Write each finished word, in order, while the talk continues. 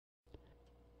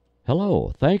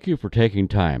Hello, thank you for taking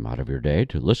time out of your day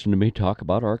to listen to me talk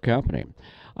about our company.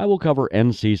 I will cover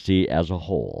NCC as a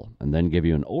whole and then give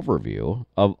you an overview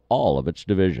of all of its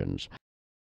divisions.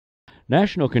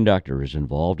 National Conductor is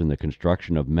involved in the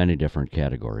construction of many different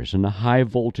categories in the high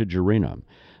voltage arena: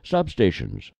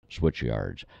 substations,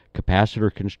 switchyards,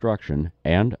 capacitor construction,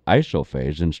 and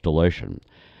isophase installation.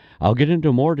 I'll get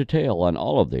into more detail on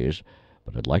all of these,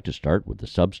 but I'd like to start with the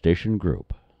substation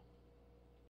group.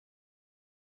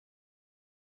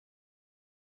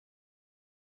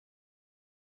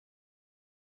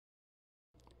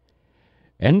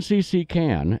 NCC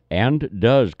can and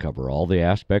does cover all the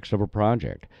aspects of a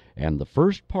project, and the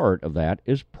first part of that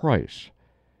is price.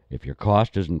 If your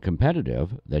cost isn't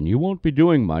competitive, then you won't be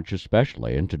doing much,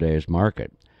 especially in today's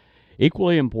market.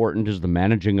 Equally important is the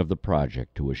managing of the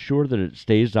project to assure that it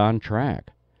stays on track.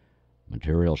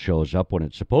 Material shows up when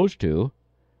it's supposed to,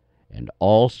 and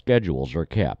all schedules are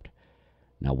kept.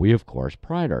 Now, we of course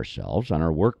pride ourselves on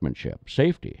our workmanship,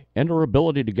 safety, and our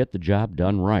ability to get the job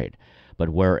done right. But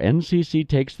where NCC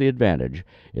takes the advantage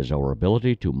is our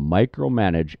ability to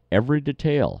micromanage every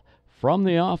detail from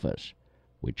the office.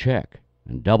 We check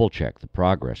and double check the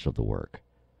progress of the work.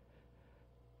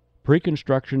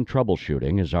 Pre-construction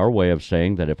troubleshooting is our way of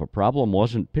saying that if a problem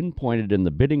wasn't pinpointed in the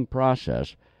bidding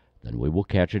process, then we will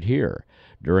catch it here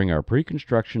during our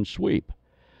pre-construction sweep.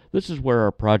 This is where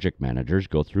our project managers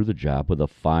go through the job with a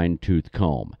fine-tooth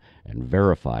comb and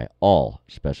verify all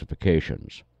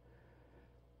specifications.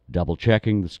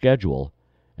 Double-checking the schedule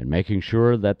and making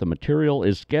sure that the material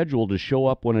is scheduled to show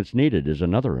up when it's needed is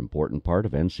another important part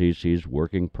of NCC's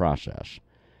working process.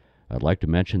 I'd like to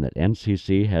mention that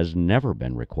NCC has never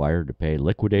been required to pay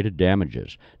liquidated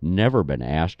damages, never been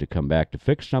asked to come back to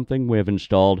fix something we have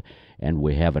installed, and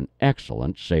we have an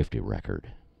excellent safety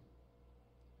record.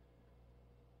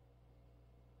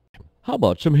 How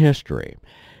about some history?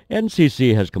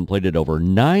 NCC has completed over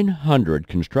 900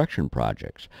 construction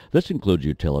projects. This includes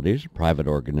utilities, private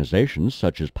organizations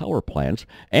such as power plants,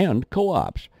 and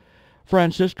co-ops.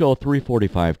 Francisco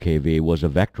 345 kV was a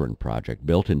veteran project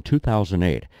built in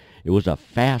 2008. It was a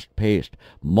fast-paced,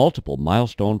 multiple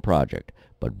milestone project,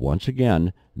 but once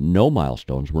again, no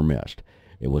milestones were missed.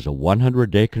 It was a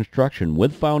 100-day construction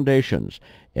with foundations.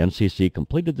 NCC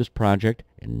completed this project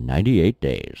in 98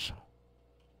 days.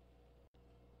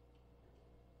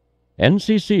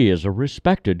 NCC is a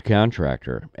respected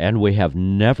contractor, and we have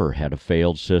never had a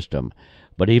failed system.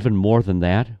 But even more than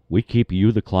that, we keep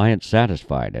you, the client,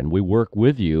 satisfied, and we work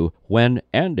with you when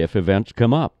and if events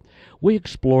come up. We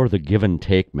explore the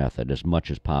give-and-take method as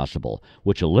much as possible,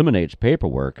 which eliminates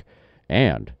paperwork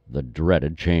and the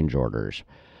dreaded change orders.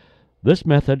 This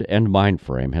method and mind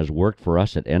frame has worked for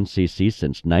us at NCC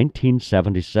since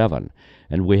 1977,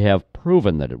 and we have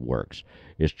proven that it works.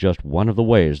 It's just one of the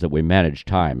ways that we manage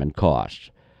time and costs.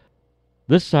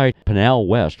 This site, Pinal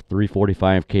West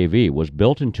 345 kV, was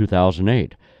built in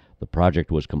 2008. The project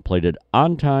was completed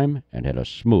on time and had a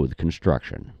smooth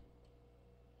construction.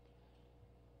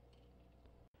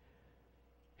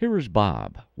 Here is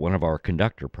Bob, one of our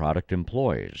Conductor product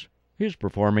employees. He's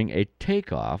performing a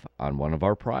takeoff on one of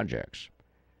our projects.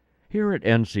 Here at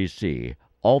NCC,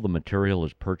 all the material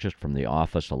is purchased from the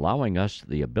office, allowing us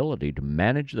the ability to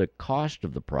manage the cost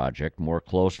of the project more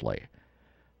closely.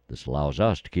 This allows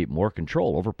us to keep more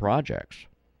control over projects.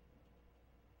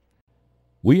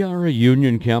 We are a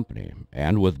union company,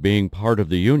 and with being part of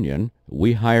the union,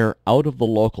 we hire out of the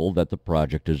local that the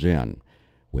project is in.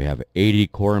 We have 80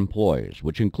 core employees,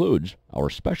 which includes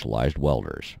our specialized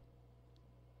welders.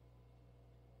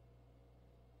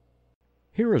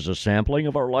 Here is a sampling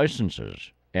of our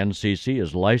licenses. NCC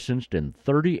is licensed in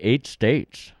 38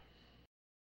 states.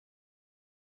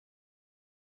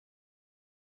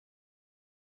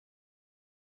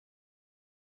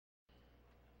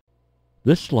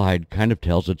 This slide kind of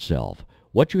tells itself.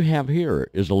 What you have here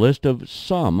is a list of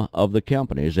some of the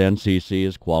companies NCC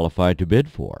is qualified to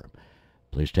bid for.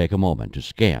 Please take a moment to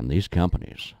scan these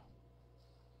companies.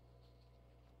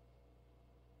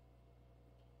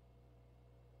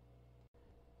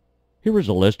 Here is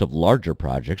a list of larger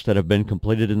projects that have been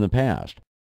completed in the past.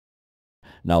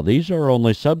 Now, these are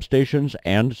only substations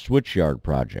and switchyard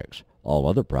projects. All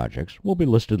other projects will be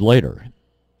listed later.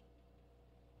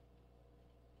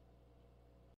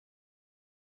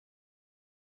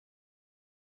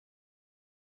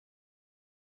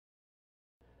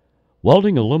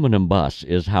 Welding aluminum bus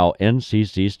is how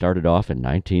NCC started off in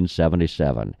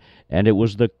 1977, and it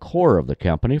was the core of the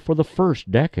company for the first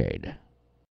decade.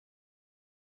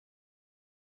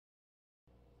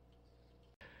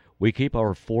 We keep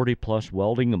our 40-plus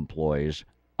welding employees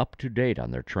up to date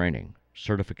on their training.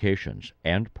 certifications,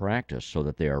 and practice so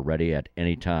that they are ready at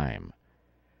any time.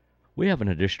 We have an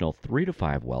additional 3 to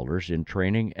 5 welders in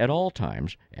training at all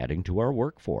times, adding to our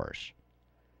workforce.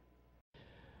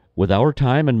 With our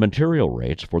time and material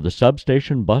rates for the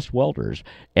substation bus welders,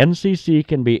 NCC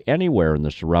can be anywhere in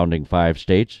the surrounding 5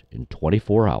 states in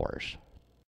 24 hours.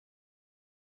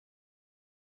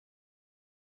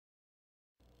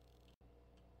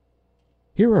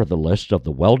 Here are the lists of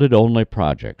the welded-only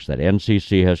projects that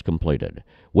NCC has completed.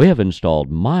 We have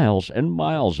installed miles and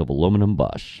miles of aluminum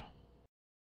bus.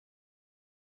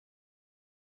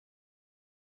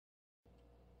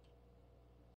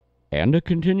 And a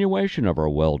continuation of our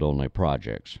weld-only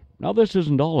projects. Now, this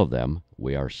isn't all of them.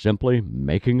 We are simply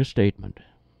making a statement.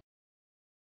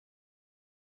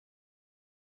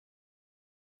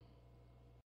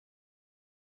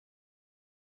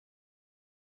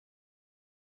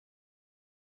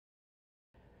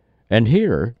 And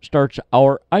here starts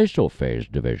our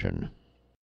isophase division.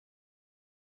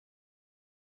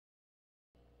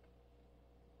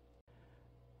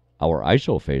 Our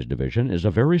isophase division is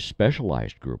a very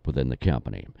specialized group within the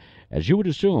company. As you would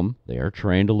assume, they are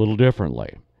trained a little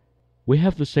differently. We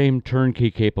have the same turnkey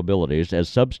capabilities as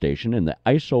substation in the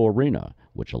ISO arena,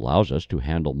 which allows us to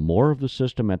handle more of the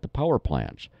system at the power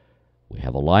plants. We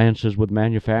have alliances with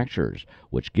manufacturers,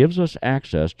 which gives us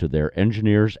access to their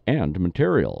engineers and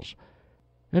materials.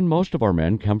 And most of our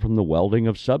men come from the welding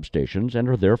of substations and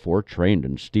are therefore trained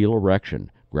in steel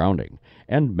erection, grounding,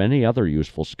 and many other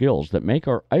useful skills that make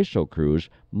our ISO crews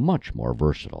much more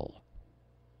versatile.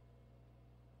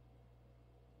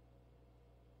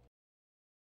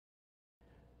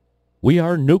 We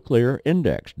are nuclear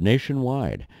indexed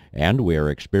nationwide, and we are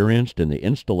experienced in the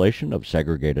installation of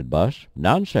segregated bus,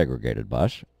 non-segregated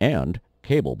bus, and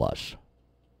cable bus.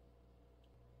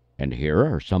 And here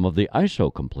are some of the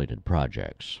ISO completed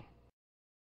projects.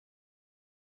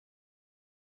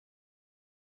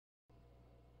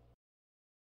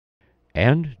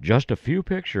 And just a few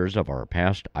pictures of our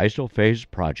past isophase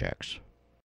projects.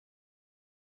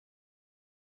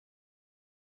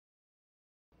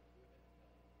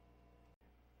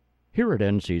 Here at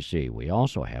NCC, we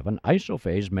also have an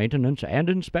isophase maintenance and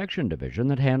inspection division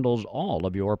that handles all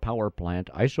of your power plant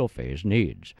isophase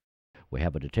needs. We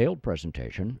have a detailed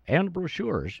presentation and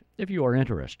brochures if you are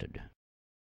interested.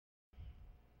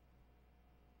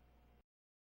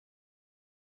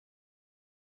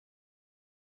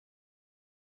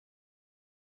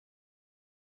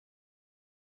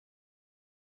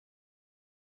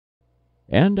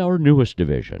 And our newest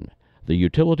division, the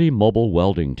Utility Mobile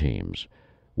Welding Teams.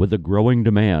 With the growing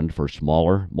demand for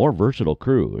smaller, more versatile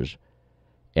crews,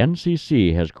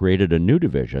 NCC has created a new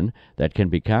division that can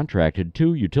be contracted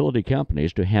to utility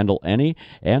companies to handle any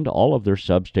and all of their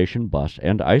substation bus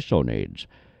and ISO needs.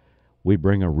 We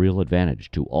bring a real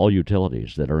advantage to all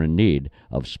utilities that are in need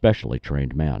of specially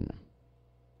trained men.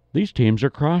 These teams are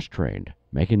cross-trained,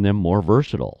 making them more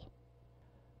versatile.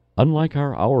 Unlike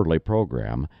our hourly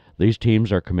program, these teams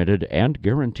are committed and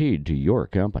guaranteed to your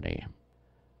company.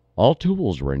 All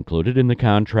tools were included in the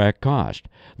contract cost.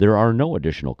 There are no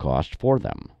additional costs for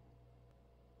them.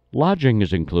 Lodging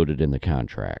is included in the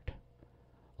contract.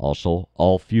 Also,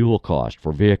 all fuel cost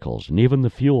for vehicles and even the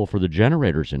fuel for the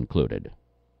generators included.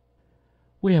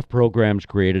 We have programs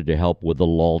created to help with the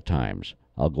lull times.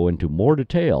 I'll go into more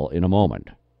detail in a moment.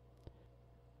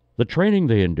 The training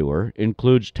they endure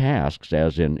includes tasks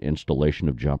as in installation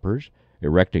of jumpers,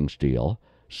 erecting steel,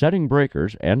 setting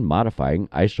breakers, and modifying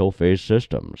isophase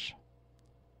systems.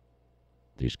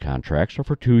 These contracts are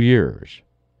for 2 years.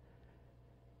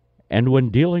 And when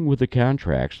dealing with the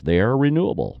contracts, they are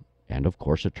renewable, and of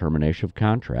course a termination of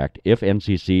contract if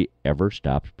NCC ever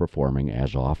stops performing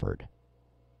as offered.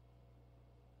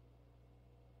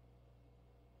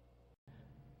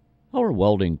 Our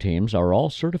welding teams are all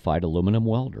certified aluminum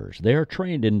welders. They are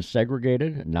trained in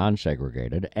segregated,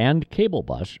 non-segregated, and cable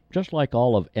bus, just like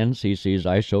all of NCC's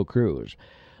ISO crews.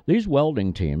 These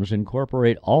welding teams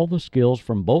incorporate all the skills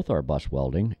from both our bus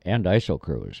welding and ISO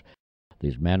crews.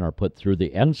 These men are put through the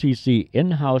NCC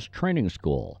in-house training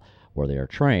school, where they are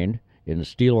trained in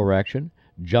steel erection,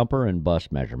 jumper and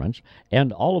bus measurements,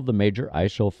 and all of the major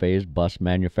isophase bus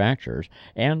manufacturers,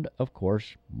 and, of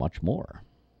course, much more.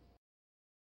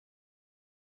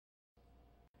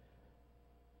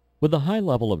 With the high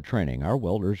level of training our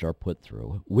welders are put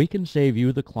through, we can save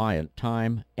you, the client,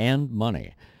 time and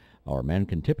money. Our men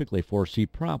can typically foresee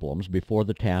problems before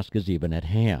the task is even at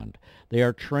hand. They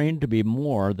are trained to be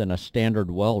more than a standard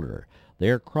welder.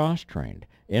 They are cross-trained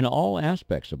in all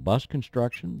aspects of bus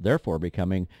construction, therefore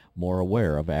becoming more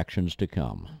aware of actions to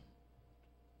come.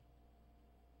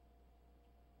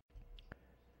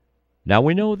 Now,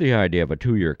 we know the idea of a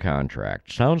 2-year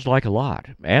contract sounds like a lot,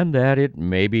 and that it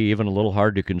may be even a little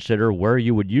hard to consider where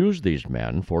you would use these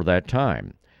men for that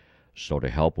time. So to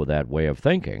help with that way of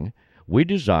thinking, we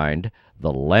designed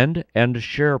the Lend and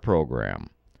Share program.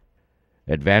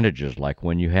 Advantages like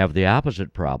when you have the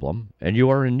opposite problem and you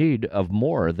are in need of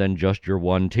more than just your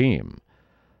one team.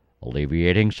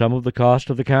 Alleviating some of the cost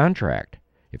of the contract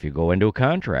if you go into a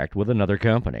contract with another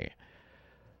company.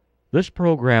 This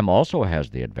program also has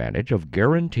the advantage of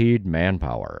guaranteed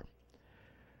manpower.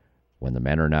 When the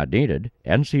men are not needed,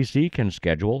 NCC can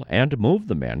schedule and move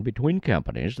the men between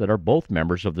companies that are both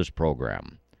members of this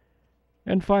program.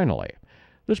 And finally,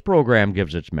 this program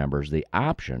gives its members the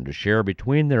option to share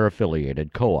between their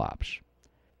affiliated co-ops.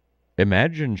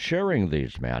 Imagine sharing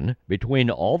these men between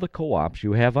all the co-ops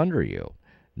you have under you.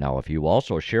 Now, if you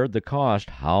also shared the cost,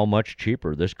 how much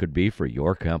cheaper this could be for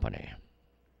your company.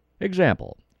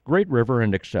 Example, Great River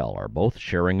and Excel are both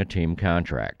sharing a team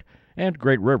contract, and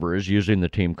Great River is using the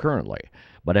team currently,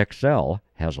 but Excel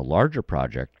has a larger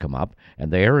project come up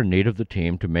and they are in need of the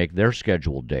team to make their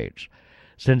scheduled dates.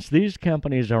 Since these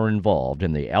companies are involved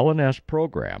in the L&S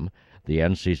program, the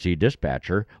NCC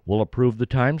dispatcher will approve the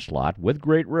time slot with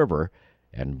Great River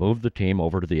and move the team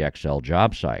over to the Excel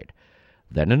job site.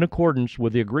 Then, in accordance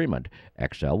with the agreement,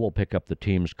 Excel will pick up the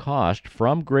team's cost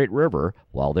from Great River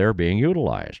while they're being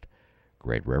utilized.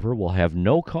 Great River will have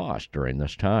no cost during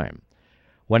this time.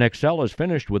 When Excel is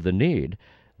finished with the need,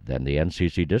 then the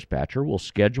NCC dispatcher will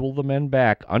schedule the men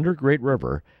back under Great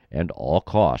River and all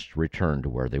costs return to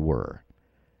where they were.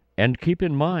 And keep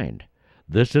in mind,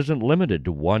 this isn't limited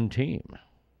to one team.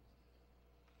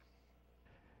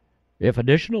 If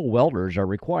additional welders are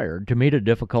required to meet a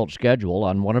difficult schedule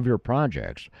on one of your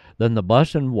projects, then the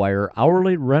bus and wire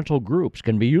hourly rental groups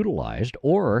can be utilized,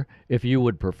 or, if you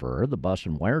would prefer, the bus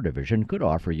and wire division could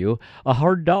offer you a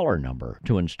hard dollar number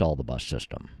to install the bus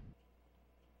system.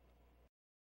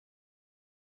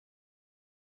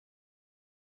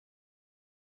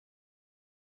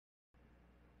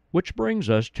 Which brings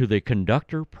us to the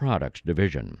Conductor Products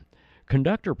division.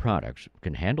 Conductor Products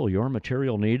can handle your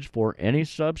material needs for any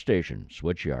substation,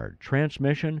 switchyard,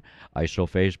 transmission,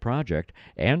 isophase project,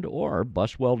 and or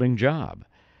bus welding job.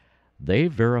 They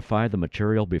verify the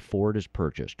material before it is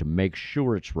purchased to make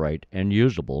sure it's right and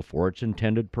usable for its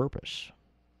intended purpose.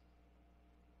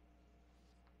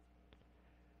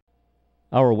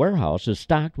 Our warehouse is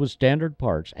stocked with standard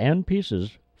parts and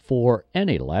pieces for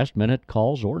any last-minute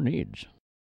calls or needs.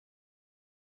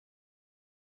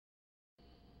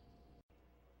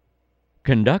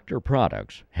 Conductor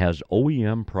Products has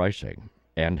OEM pricing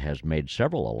and has made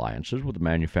several alliances with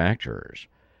manufacturers.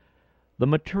 The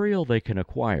material they can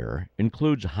acquire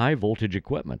includes high-voltage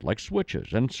equipment like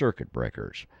switches and circuit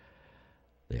breakers.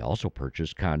 They also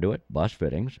purchase conduit, bus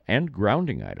fittings, and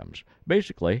grounding items.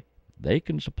 Basically, they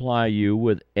can supply you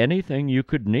with anything you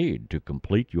could need to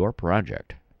complete your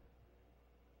project.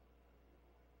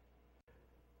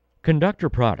 Conductor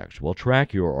Products will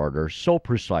track your order so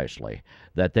precisely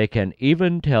that they can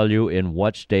even tell you in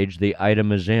what stage the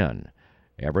item is in,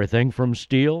 everything from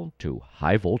steel to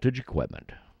high-voltage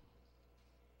equipment.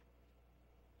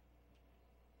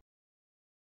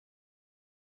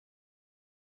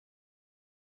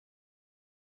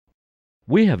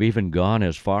 We have even gone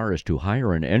as far as to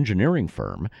hire an engineering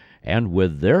firm, and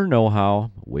with their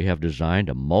know-how, we have designed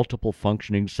a multiple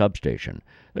functioning substation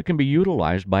that can be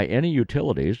utilized by any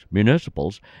utilities,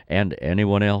 municipals, and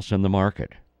anyone else in the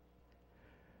market.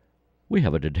 We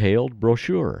have a detailed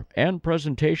brochure and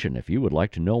presentation if you would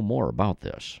like to know more about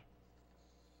this.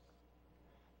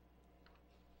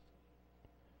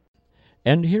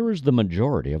 And here is the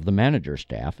majority of the manager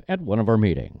staff at one of our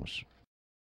meetings.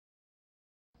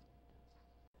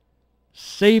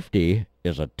 Safety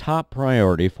is a top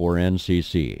priority for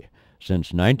NCC.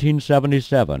 Since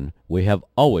 1977, we have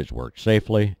always worked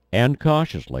safely and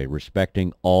cautiously,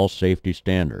 respecting all safety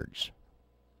standards.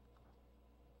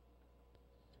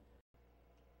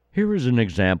 Here is an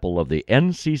example of the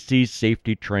NCC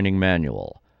Safety Training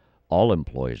Manual. All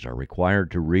employees are required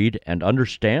to read and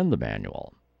understand the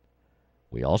manual.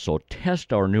 We also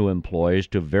test our new employees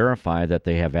to verify that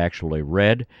they have actually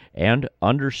read and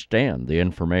understand the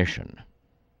information.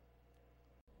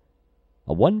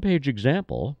 A one-page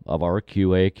example of our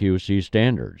QA/QC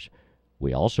standards.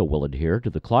 We also will adhere to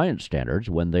the client standards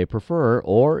when they prefer,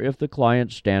 or if the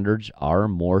client standards are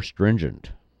more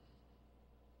stringent.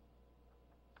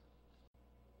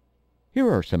 Here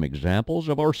are some examples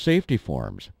of our safety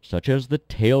forms, such as the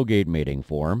tailgate meeting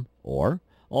form, or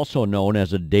also known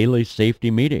as a daily safety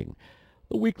meeting,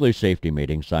 the weekly safety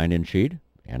meeting sign-in sheet,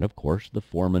 and of course the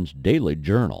foreman's daily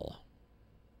journal.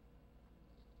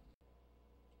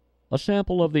 a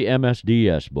sample of the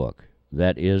MSDS book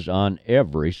that is on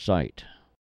every site.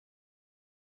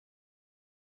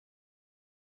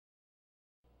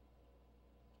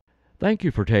 Thank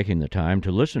you for taking the time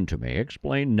to listen to me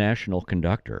explain National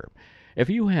Conductor. If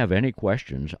you have any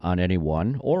questions on any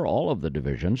one or all of the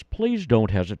divisions, please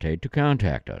don't hesitate to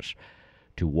contact us.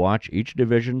 To watch each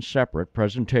division's separate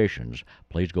presentations,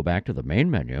 please go back to the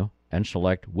main menu and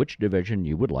select which division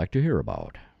you would like to hear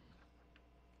about.